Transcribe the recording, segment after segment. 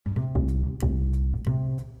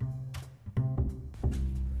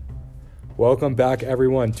Welcome back,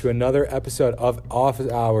 everyone, to another episode of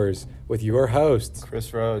Office Hours with your hosts,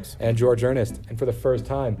 Chris Rhodes and George Ernest. And for the first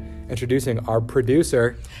time, introducing our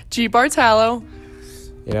producer, G. Bartalo.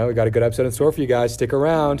 You know, we got a good episode in store for you guys. Stick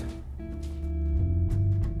around.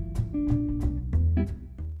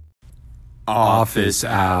 Office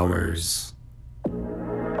Hours.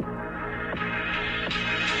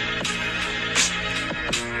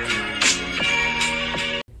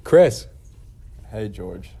 Chris, Hey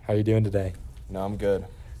George. how you doing today? No, I'm good.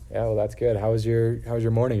 Yeah, well, that's good. How was your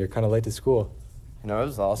morning? You're kind of late to school. You know, it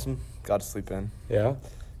was awesome. Got to sleep in. Yeah?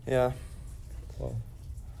 Yeah. Well,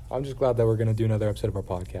 I'm just glad that we're going to do another episode of our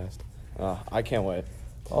podcast. I can't wait.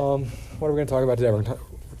 What are we going to talk about today? We're going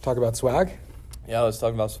to talk about swag? Yeah, let's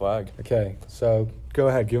talk about swag. Okay, so go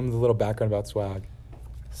ahead. Give them the little background about swag.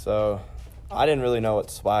 So, I didn't really know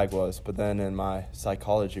what swag was, but then in my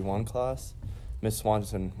Psychology 1 class, Miss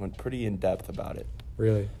Swanson went pretty in-depth about it.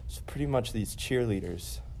 Really? So pretty much these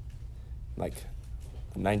cheerleaders, like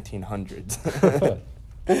the 1900s,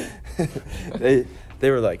 they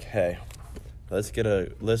were like, hey, let's get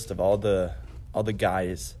a list of all the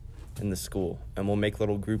guys in the school, and we'll make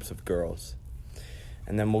little groups of girls.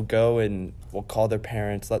 And then we'll go and we'll call their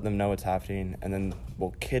parents, let them know what's happening, and then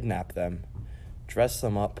we'll kidnap them, dress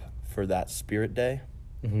them up for that spirit day,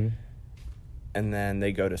 Mm-hmm. and then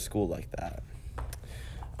they go to school like that.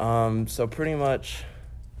 So pretty much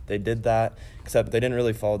they did that, except they didn't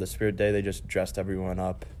really follow the spirit day. They just dressed everyone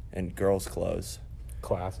up in girls' clothes,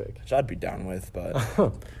 Classic. which I'd be down with, but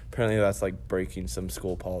apparently that's like breaking some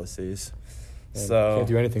school policies. Man, So can't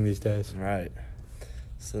do anything these days. right.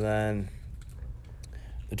 So then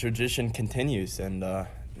the tradition continues, and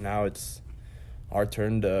now it's our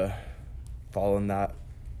turn to follow in that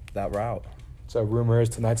route. So rumor is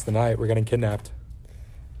tonight's the night we're getting kidnapped.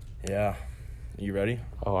 Yeah. You ready?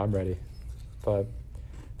 Oh, I'm ready. But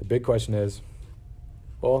the big question is,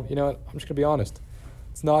 well, you know what? I'm just going to be honest.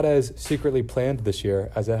 It's not as secretly planned this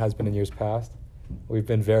year as it has been in years past. We've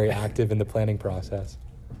been very active in the planning process.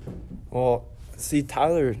 Well, see,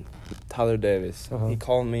 Tyler Davis, Uh-huh. he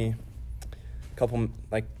called me a couple,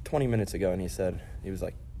 20 minutes ago, and he said, he was,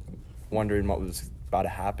 wondering what was about to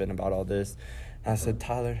happen about all this. And I said,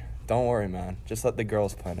 Tyler, don't worry, man. Just let the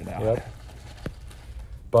girls plan it out. Yep.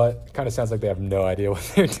 But it kind of sounds like they have no idea what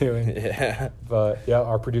they're doing. Yeah. But, yeah,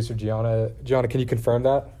 our producer, Gianna, can you confirm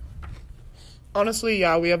that? Honestly,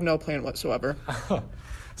 yeah, we have no plan whatsoever.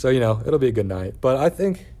 So, it'll be a good night. But I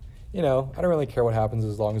think, I don't really care what happens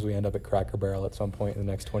as long as we end up at Cracker Barrel at some point in the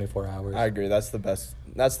next 24 hours. I agree. That's the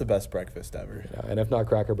best breakfast ever. Yeah, and if not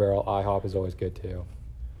Cracker Barrel, IHOP is always good too.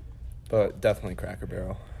 But definitely Cracker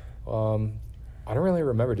Barrel. I don't really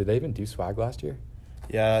remember. Did they even do swag last year?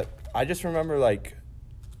 Yeah, I just remember,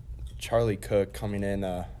 Charlie Cook coming in,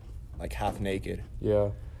 half naked. Yeah.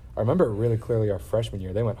 I remember really clearly our freshman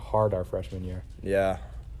year. They went hard our freshman year. Yeah.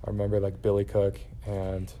 I remember, Billy Cook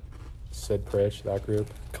and Sid Pritch, that group.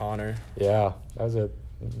 Connor. Yeah.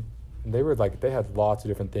 They had lots of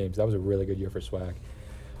different themes. That was a really good year for swag.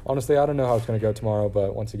 Honestly, I don't know how it's going to go tomorrow,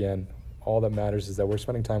 but once again, all that matters is that we're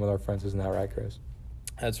spending time with our friends. Isn't that right, Chris?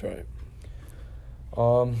 That's right.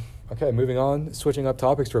 Okay, moving on. Switching up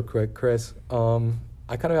topics real quick, Chris.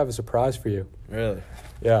 I kind of have a surprise for you. Really?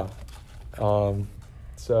 Yeah.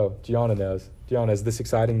 So Gianna knows. Gianna, is this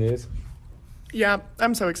exciting news? Yeah,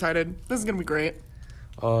 I'm so excited. This is going to be great.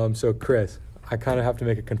 So Chris, I kind of have to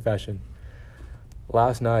make a confession.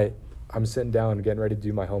 Last night, I'm sitting down getting ready to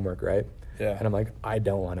do my homework, right? Yeah. And I'm like, I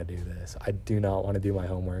don't want to do this. I do not want to do my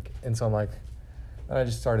homework. And so and I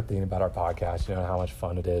just started thinking about our podcast, how much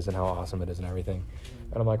fun it is and how awesome it is and everything.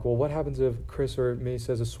 And I'm like, well, what happens if Chris or me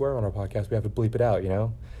says a swear on our podcast? We have to bleep it out,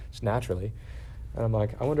 just naturally. And I'm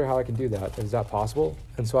like, I wonder how I can do that. Is that possible?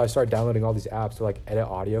 And so I start downloading all these apps to edit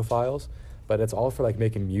audio files, but it's all for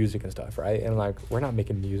making music and stuff, right? And we're not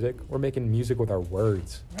making music. We're making music with our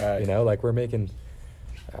words, Right. we're making,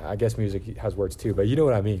 I guess music has words too, but you know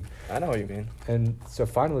what I mean. I know what you mean. And so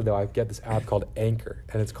finally, though, I get this app called Anchor,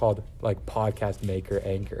 and it's called Podcast Maker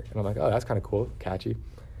Anchor. And I'm like, oh, that's kind of cool, catchy.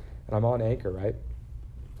 And I'm on Anchor, right?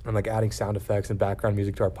 I'm adding sound effects and background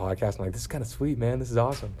music to our podcast. I'm like, this is kind of sweet, man. This is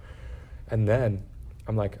awesome. And then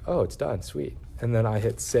I'm like, oh, it's done, sweet. And then I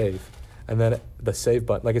hit save. And then the save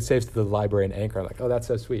button, it saves to the library in Anchor. I'm like, oh, that's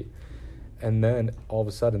so sweet. And then all of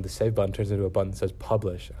a sudden, the save button turns into a button that says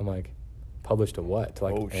publish. I'm like, publish to what? To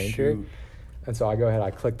Oh, Anchor? shoot. And so I go ahead, I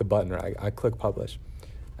click the button, right? I click publish.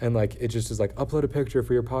 And it just is upload a picture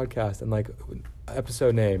for your podcast and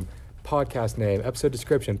episode name, podcast name, episode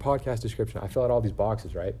description, podcast description. I fill out all these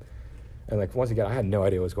boxes, right? And once again, I had no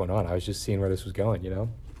idea what was going on. I was just seeing where this was going,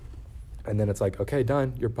 And then it's okay,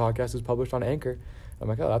 done. Your podcast is published on Anchor. I'm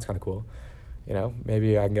like, oh, that's kind of cool. You know,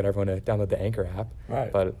 maybe I can get everyone to download the Anchor app.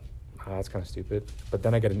 Right. But that's kind of stupid. But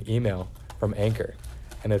then I get an email from Anchor,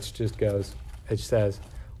 and it says,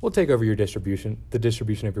 we'll take over the distribution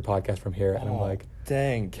of your podcast from here. And I'm like,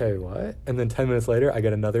 dang. okay, what? And then 10 minutes later, I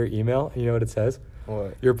get another email, and you know what it says?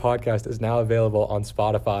 What? Your podcast is now available on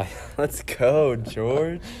Spotify. Let's go,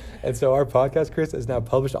 George. And so our podcast, Chris, is now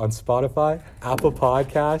published on Spotify, Apple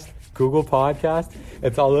Podcast, Google Podcast.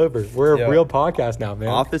 It's all over. We're a real podcast now, man.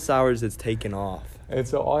 Office Hours is taking off. And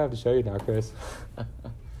so all I have to show you now, Chris,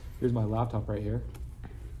 here's my laptop right here.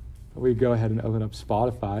 We go ahead and open up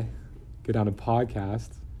Spotify, go down to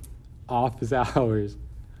podcasts, Office Hours.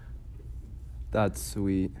 That's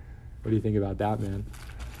sweet. What do you think about that, man?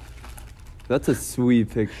 That's a sweet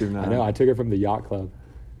picture, man. I know, I took it from the yacht club.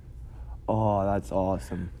 Oh, that's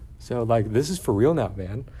awesome. So, like, this is for real now,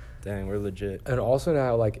 man. Dang, we're legit. And also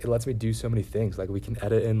now, like, it lets me do so many things. Like, we can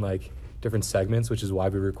edit in, like, different segments, which is why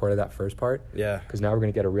we recorded that first part. Yeah. Because now we're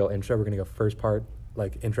going to get a real intro. We're going to go first part,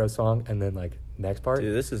 like, intro song, and then, like, next part.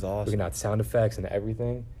 Dude, this is We're awesome. going to add sound effects and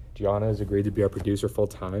everything. Gianna has agreed to be our producer full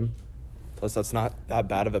time. Plus, that's not that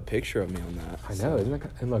bad of a picture of me on that. I know, isn't it?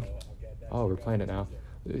 And look, oh, we're playing it now.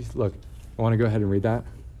 Look, I want to go ahead and read that.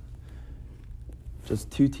 Just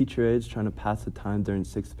two teacher aides trying to pass the time during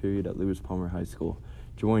sixth period at Lewis Palmer High School.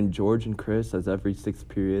 Join George and Chris as every sixth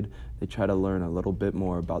period they try to learn a little bit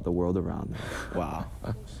more about the world around them. Wow.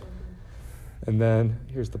 And then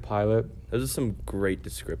here's the pilot. Those are some great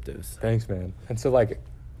descriptives. Thanks, man. And so, like,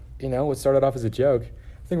 you know, what started off as a joke,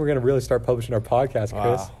 I think we're going to really start publishing our podcast,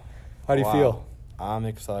 Chris. Wow. How do you feel? I'm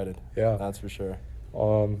excited. Yeah. That's for sure.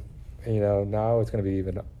 You know, now it's going to be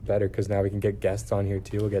even better because now we can get guests on here,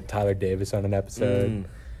 too. We'll get Tyler Davis on an episode.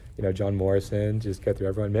 You know, John Morrison, just get through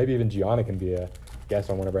everyone. Maybe even Gianna can be a guest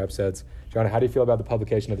on one of our episodes. Gianna, how do you feel about the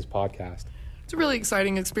publication of this podcast? It's a really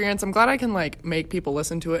exciting experience. I'm glad I can, like, make people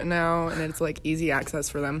listen to it now, and it's, like, easy access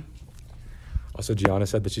for them. Also, Gianna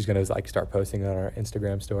said that she's going to, like, start posting on our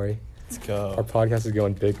Instagram story. Let's go. Our podcast is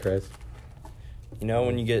going big, Chris. You know,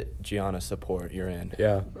 when you get Gianna support, you're in.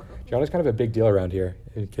 Yeah. Gianna's kind of a big deal around here,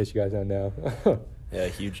 in case you guys don't know. Yeah,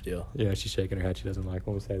 huge deal. Yeah, she's shaking her head. She doesn't like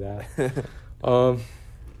when we say that.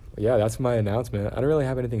 Yeah, that's my announcement. I don't really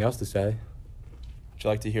have anything else to say. Would you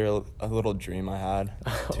like to hear a little dream I had?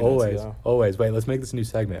 2 Always, minutes ago? always. Wait, let's make this a new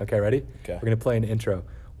segment. Okay, ready? Okay. We're going to play an intro.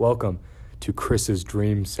 Welcome to Chris's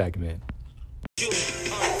Dream segment.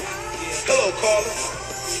 Hello, caller.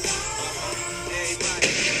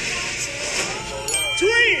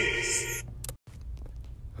 Dreams.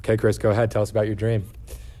 Okay, Chris, go ahead. Tell us about your dream.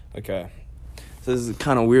 Okay. So this is a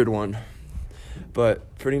kind of weird one,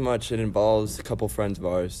 but pretty much it involves a couple friends of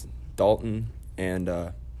ours, Dalton and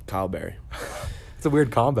Kyle Berry. It's a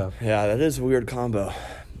weird combo. Yeah, that is a weird combo.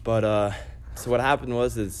 But so what happened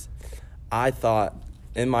was I thought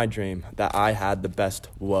in my dream that I had the best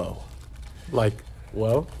whoa. Like,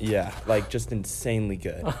 whoa? Yeah, like just insanely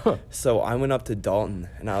good. So I went up to Dalton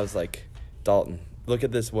and I was like, Dalton, look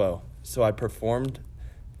at this whoa. So I performed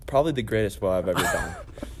probably the greatest whoa I've ever done.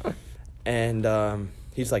 And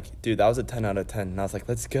he's like, dude, that was a 10 out of 10. And I was like,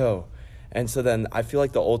 let's go. And so then I feel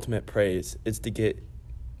like the ultimate praise is to get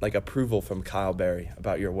like approval from Kyle Berry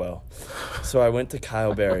about your whoa. So I went to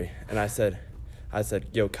Kyle Berry and I said,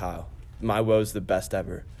 yo, Kyle, my whoa's the best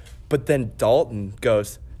ever. But then Dalton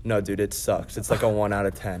goes, no, dude, it sucks. It's like a 1 out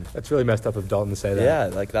of 10. That's really messed up of Dalton to say that.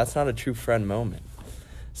 Yeah, like that's not a true friend moment.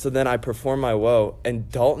 So then I perform my whoa, and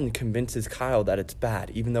Dalton convinces Kyle that it's bad,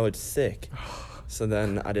 even though it's sick. So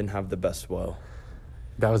then I didn't have the best whoa.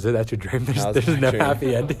 That was it? That's your dream? That was There's my no dream.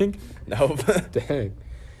 happy ending? Nope. Dang.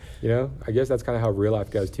 You know, I guess that's kind of how real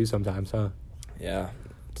life goes too sometimes, huh? Yeah,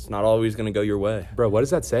 it's not always going to go your way. Bro, what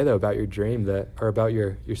does that say, though, about your dream or about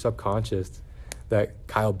your subconscious, that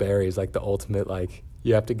Kyle Berry is like the ultimate, like,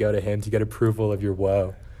 you have to go to him to get approval of your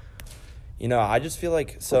whoa? You know, I just feel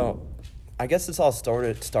like, so I guess this all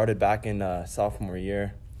started back in sophomore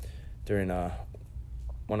year during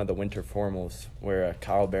one of the winter formals where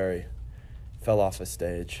Kyle Berry fell off a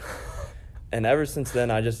stage. And ever since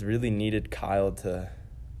then, I just really needed Kyle to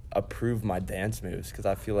approve my dance moves because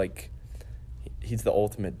I feel like he's the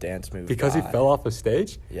ultimate dance move Because guy. he fell off a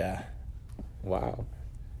stage? Yeah. Wow.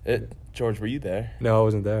 George, were you there? No, I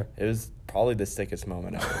wasn't there. It was probably the sickest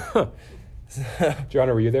moment ever.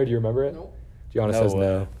 Gianna, were you there? Do you remember it? Nope. Gianna No says way.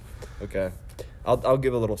 no. Okay. I'll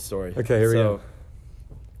give a little story. Okay, here we go.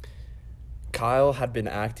 Kyle had been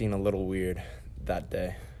acting a little weird that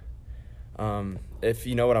day. If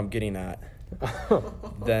you know what I'm getting at,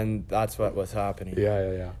 then that's what was happening.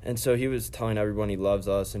 Yeah. And so he was telling everyone he loves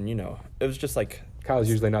us, and, you know, it was just like... Kyle's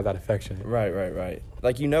usually not that affectionate. Right.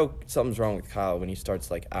 Like, you know something's wrong with Kyle when he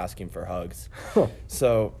starts, like, asking for hugs.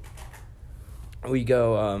 So we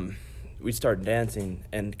go, we start dancing,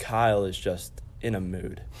 and Kyle is just in a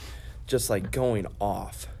mood, just like going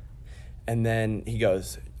off. And then he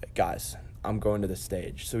goes, guys, I'm going to the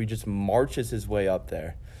stage. So he just marches his way up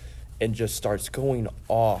there and just starts going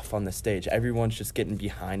off on the stage. Everyone's just getting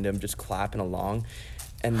behind him, just clapping along.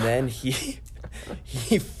 And then he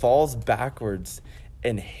falls backwards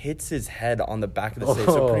and hits his head on the back of the stage.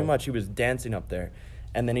 So pretty much he was dancing up there.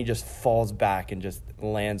 And then he just falls back and just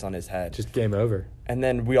lands on his head. Just game over. And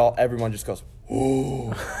then everyone just goes,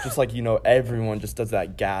 ooh. Just like, everyone just does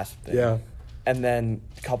that gasp thing. Yeah. And then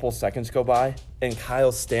a couple seconds go by, and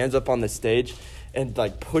Kyle stands up on the stage and,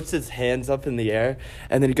 like, puts his hands up in the air,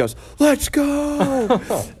 and then he goes, let's go!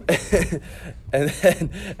 And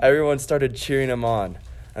then everyone started cheering him on.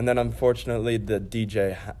 And then, unfortunately, the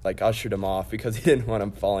DJ, like, ushered him off because he didn't want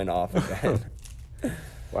him falling off again.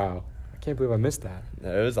 Wow. I can't believe I missed that.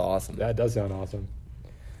 It was awesome. That does sound awesome.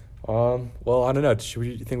 Well, I don't know.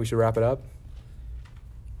 You think we should wrap it up?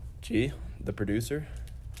 G, the producer.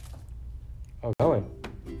 Oh, going.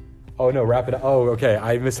 Oh, no, wrap it up. Oh, okay.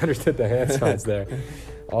 I misunderstood the hand signs there.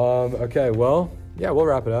 Okay, well, yeah, we'll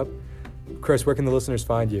wrap it up. Chris, where can the listeners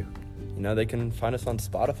find you? They can find us on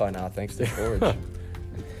Spotify now, thanks to George.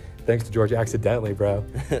 Thanks to George, accidentally, bro.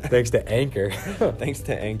 Thanks to Anchor. Thanks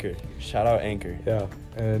to Anchor. Shout out Anchor. Yeah.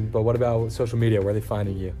 But what about social media? Where are they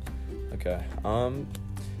finding you? Okay.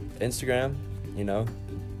 Instagram,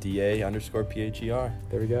 DA_PHER.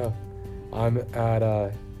 There we go. I'm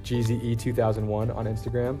at GZE2001 on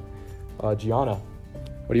Instagram. Gianna,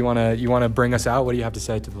 what do you want to bring us out? What do you have to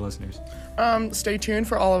say to the listeners? Stay tuned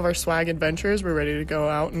for all of our swag adventures. We're ready to go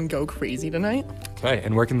out and go crazy tonight. Okay,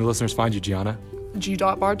 and where can the listeners find you, Gianna?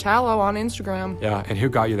 G.Bartallo on Instagram. Yeah, and who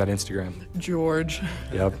got you that Instagram? George.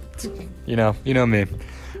 Yep. You know me.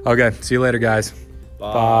 Okay, see you later, guys.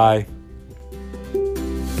 Bye. Bye.